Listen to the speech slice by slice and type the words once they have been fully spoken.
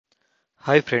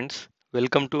Hi friends,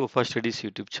 welcome to WafaStudies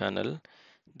YouTube channel.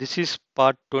 This is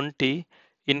part 20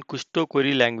 in Kusto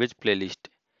Query Language playlist.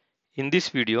 In this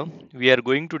video, we are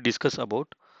going to discuss about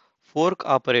fork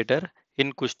operator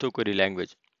in Kusto Query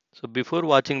Language. So before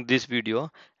watching this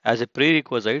video, as a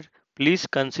prerequisite, please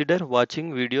consider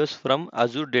watching videos from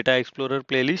Azure Data Explorer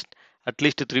playlist, at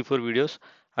least 3-4 videos,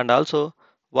 and also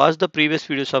watch the previous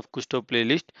videos of Kusto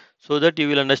playlist so that you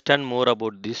will understand more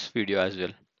about this video as well.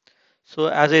 So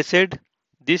as I said,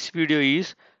 this video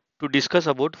is to discuss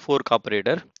about fork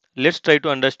operator. Let's try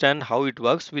to understand how it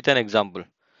works with an example.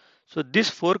 So this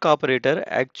fork operator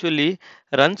actually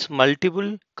runs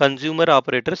multiple consumer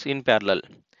operators in parallel.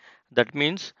 That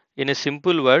means in a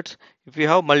simple words, if you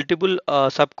have multiple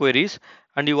subqueries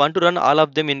and you want to run all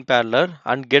of them in parallel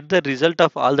and get the result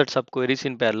of all that subqueries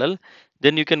in parallel,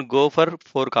 then you can go for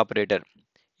fork operator.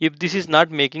 If this is not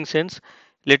making sense,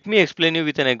 let me explain you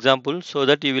with an example so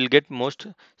that you will get most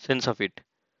sense of it.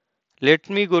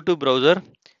 Let me go to browser.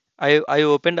 I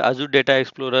opened Azure Data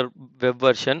Explorer web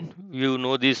version. You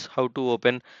know this how to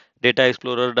open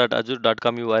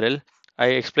dataexplorer.azure.com URL. I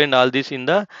explained all this in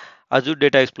the Azure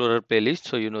Data Explorer playlist,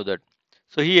 so you know that.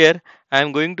 So here I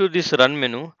am going to this run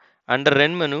menu. Under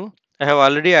run menu, I have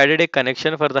already added a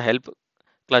connection for the help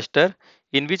cluster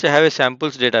in which I have a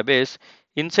samples database.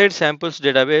 Inside samples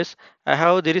database, I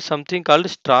have there is something called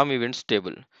Strom events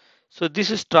table. So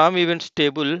this Strom events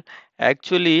table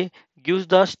actually gives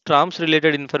the Stroms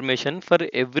related information for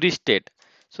every state.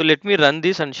 So let me run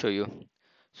this and show you.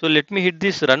 So let me hit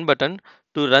this run button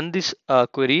to run this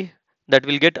query that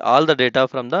will get all the data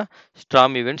from the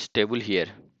Strom events table here.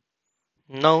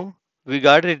 Now we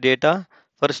got a data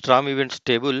for Strom events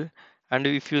table, and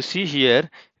if you see here,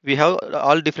 we have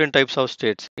all different types of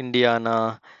states: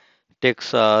 Indiana,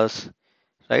 Texas,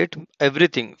 right?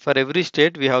 Everything for every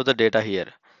state we have the data here.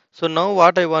 So now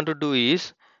what I want to do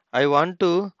is I want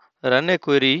to run a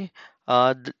query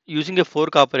using a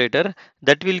fork operator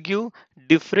that will give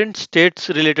different states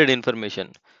related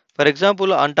information. For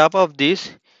example, on top of this,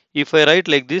 if I write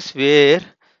like this, where,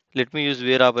 let me use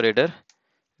where operator,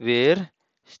 where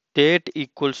state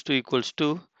equals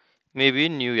to maybe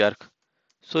New York.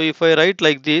 So if I write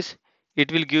like this,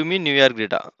 it will give me New York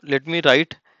data. Let me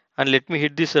write and let me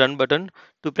hit this run button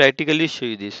to practically show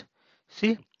you this.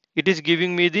 See, it is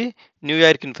giving me the New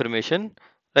York information,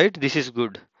 right? This is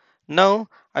good. Now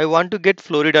I want to get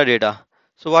Florida data.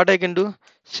 So what I can do,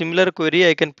 similar query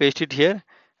I can paste it here,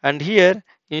 and here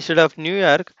instead of New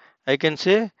York I can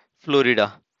say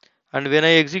Florida. And when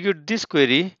I execute this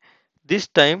query, this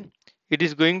time it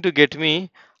is going to get me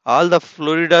all the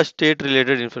Florida state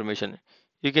related information.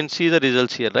 You can see the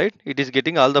results here, right? It is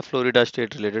getting all the Florida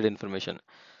state related information.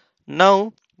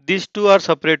 Now these two are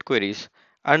separate queries,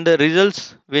 and the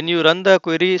results, when you run the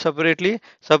query separately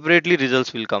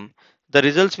results will come. The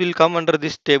results will come under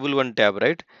this table 1 tab,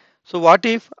 right? So what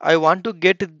if I want to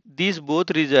get these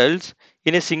both results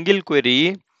in a single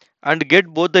query and get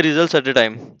both the results at a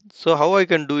time? So how I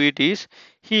can do it is,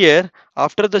 here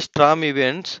after the strum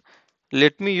events,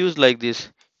 let me use like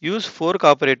this. Use fork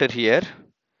operator here,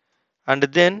 and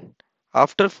then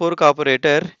after fork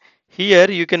operator,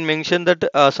 here you can mention that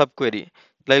subquery.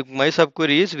 Like my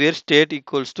subquery is where state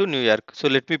equals to New York. So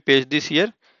let me paste this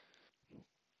here,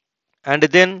 and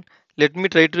then let me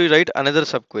try to write another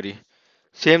subquery.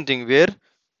 Same thing, where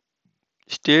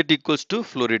state equals to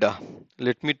Florida.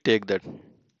 Let me take that.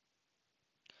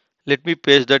 Let me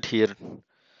paste that here.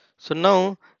 So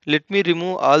now let me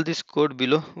remove all this code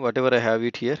below, whatever I have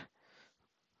it here,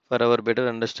 for our better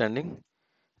understanding.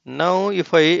 Now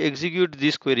if I execute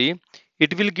this query,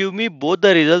 it will give me both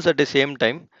the results at the same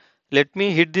time. Let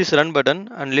me hit this run button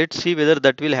and let's see whether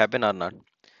that will happen or not.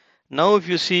 Now if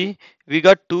you see, we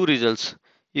got two results.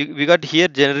 We got here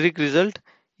generic result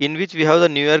in which we have the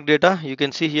New York data, you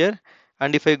can see here.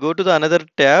 And if I go to the another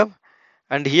tab,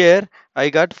 and here I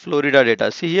got Florida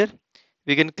data, see here,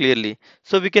 we can clearly.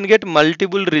 So we can get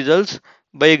multiple results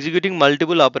by executing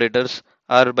multiple operators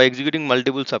or by executing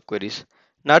multiple subqueries.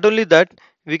 Not only that,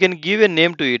 we can give a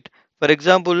name to it. For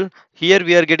example, here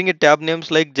we are getting a tab names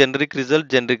like generic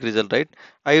result, right?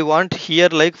 I want here,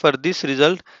 like for this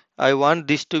result, I want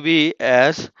this to be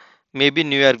as maybe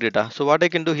New York data. So what I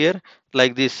can do here,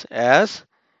 like this, as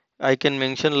I can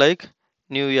mention like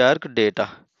New York data.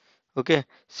 Okay.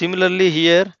 Similarly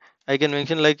here I can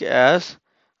mention like as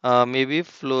maybe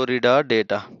Florida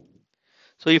data.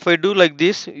 So if I do like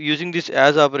this using this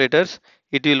as operators,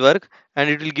 it will work and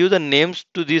it will give the names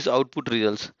to these output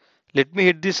results. Let me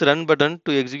hit this run button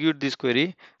to execute this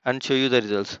query and show you the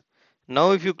results.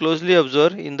 Now if you closely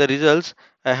observe in the results,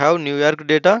 I have New York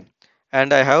data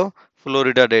and I have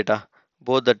Florida data,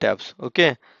 both the tabs.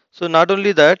 Okay. So not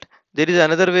only that, there is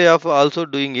another way of also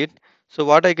doing it. So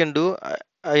what I can do,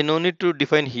 I no need to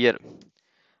define here.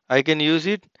 I can use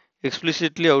it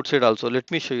explicitly outside also. Let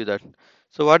me show you that.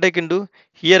 So what I can do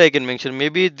here, I can mention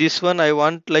maybe this one I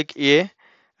want like A,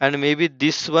 and maybe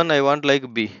this one I want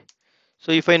like B.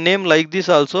 So if I name like this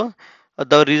also,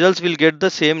 the results will get the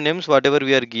same names whatever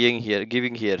we are giving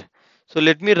here. So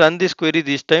let me run this query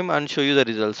this time and show you the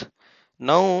results.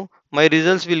 Now my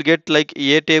results will get like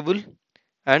A table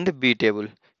and B table.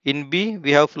 In B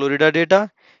we have Florida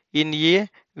data. In A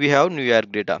we have New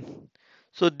York data.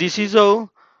 So this is how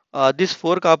this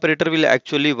fork operator will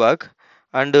actually work.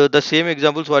 And the same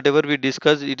examples whatever we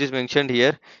discussed, it is mentioned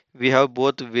here. We have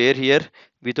both where here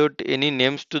without any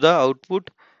names to the output,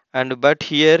 and but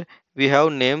here we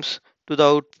have names to the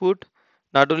output.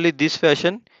 Not only this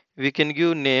fashion, we can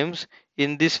give names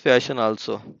in this fashion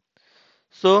also.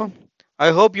 So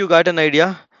I hope you got an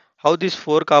idea how this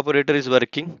fork operator is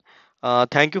working.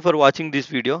 Thank you for watching this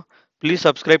video. Please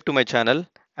subscribe to my channel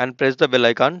and press the bell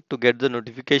icon to get the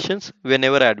notifications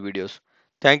whenever I add videos.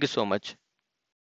 Thank you so much.